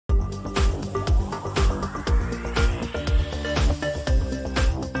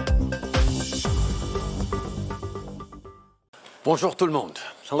Bonjour tout le monde.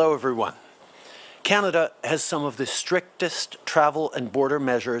 Hello everyone. Canada has some of the strictest travel and border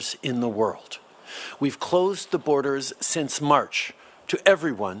measures in the world. We've closed the borders since March to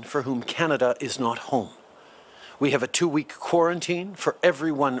everyone for whom Canada is not home. We have a 2-week quarantine for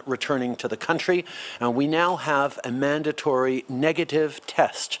everyone returning to the country, and we now have a mandatory negative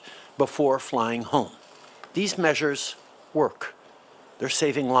test before flying home. These measures work. They're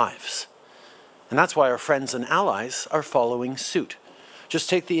saving lives. And that's why our friends and allies are following suit. Just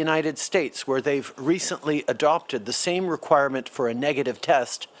take the United States, where they've recently adopted the same requirement for a negative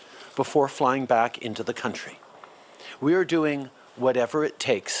test before flying back into the country. We are doing whatever it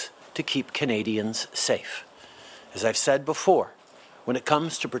takes to keep Canadians safe. As I've said before, when it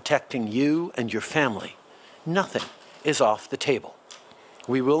comes to protecting you and your family, nothing is off the table.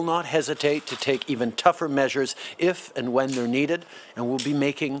 We will not hesitate to take even tougher measures if and when they're needed, and we'll be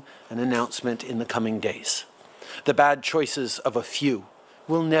making an announcement in the coming days. The bad choices of a few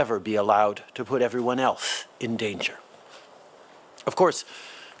will never be allowed to put everyone else in danger. Of course,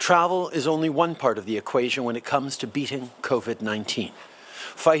 travel is only one part of the equation when it comes to beating COVID-19.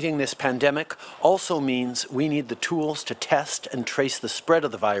 Fighting this pandemic also means we need the tools to test and trace the spread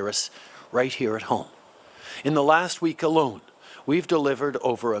of the virus right here at home. In the last week alone, we've delivered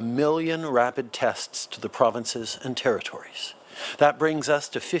over 1 million rapid tests to the provinces and territories. That brings us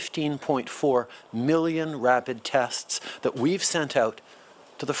to 15.4 million rapid tests that we've sent out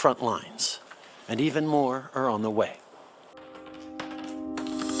to the front lines, and even more are on the way.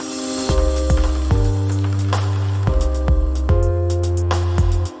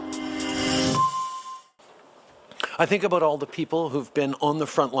 I think about all the people who've been on the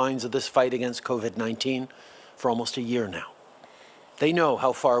front lines of this fight against COVID-19 for almost a year now. They know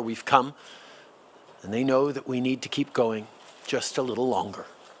how far we've come, and they know that we need to keep going just a little longer.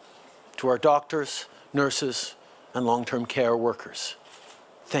 To our doctors, nurses, and long-term care workers,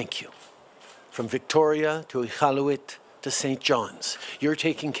 thank you. From Victoria to Iqaluit to St. John's, you're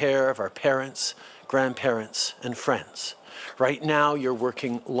taking care of our parents, grandparents, and friends. Right now, you're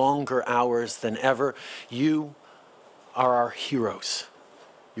working longer hours than ever. You are our heroes.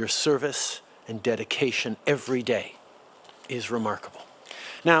 Your service and dedication every day is remarkable.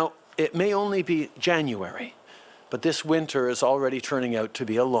 Now, it may only be January, but this winter is already turning out to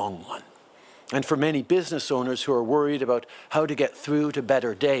be a long one. And for many business owners who are worried about how to get through to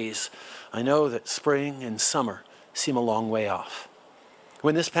better days, I know that spring and summer seem a long way off.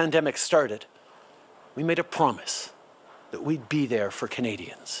 When this pandemic started, we made a promise that we'd be there for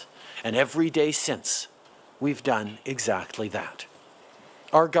Canadians. And every day since, we've done exactly that.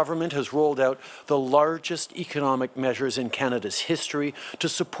 Our government has rolled out the largest economic measures in Canada's history to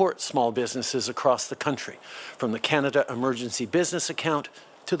support small businesses across the country, from the Canada Emergency Business Account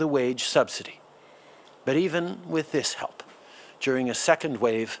to the wage subsidy. But even with this help, during a second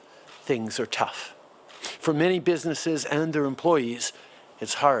wave, things are tough. For many businesses and their employees,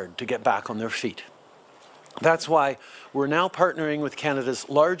 it's hard to get back on their feet. That's why we're now partnering with Canada's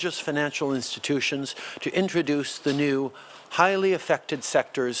largest financial institutions to introduce the new Highly Affected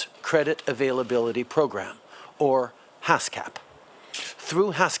Sectors Credit Availability Program, or HASCAP.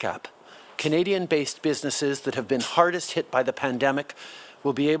 Through HASCAP, Canadian-based businesses that have been hardest hit by the pandemic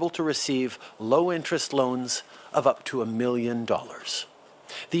will be able to receive low-interest loans of up to $1 million.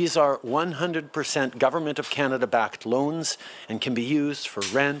 These are 100% Government of Canada-backed loans and can be used for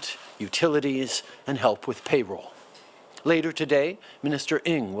rent, utilities, and help with payroll. Later today, Minister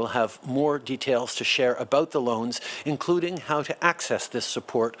Ng will have more details to share about the loans, including how to access this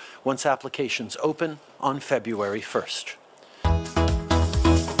support once applications open on February 1st.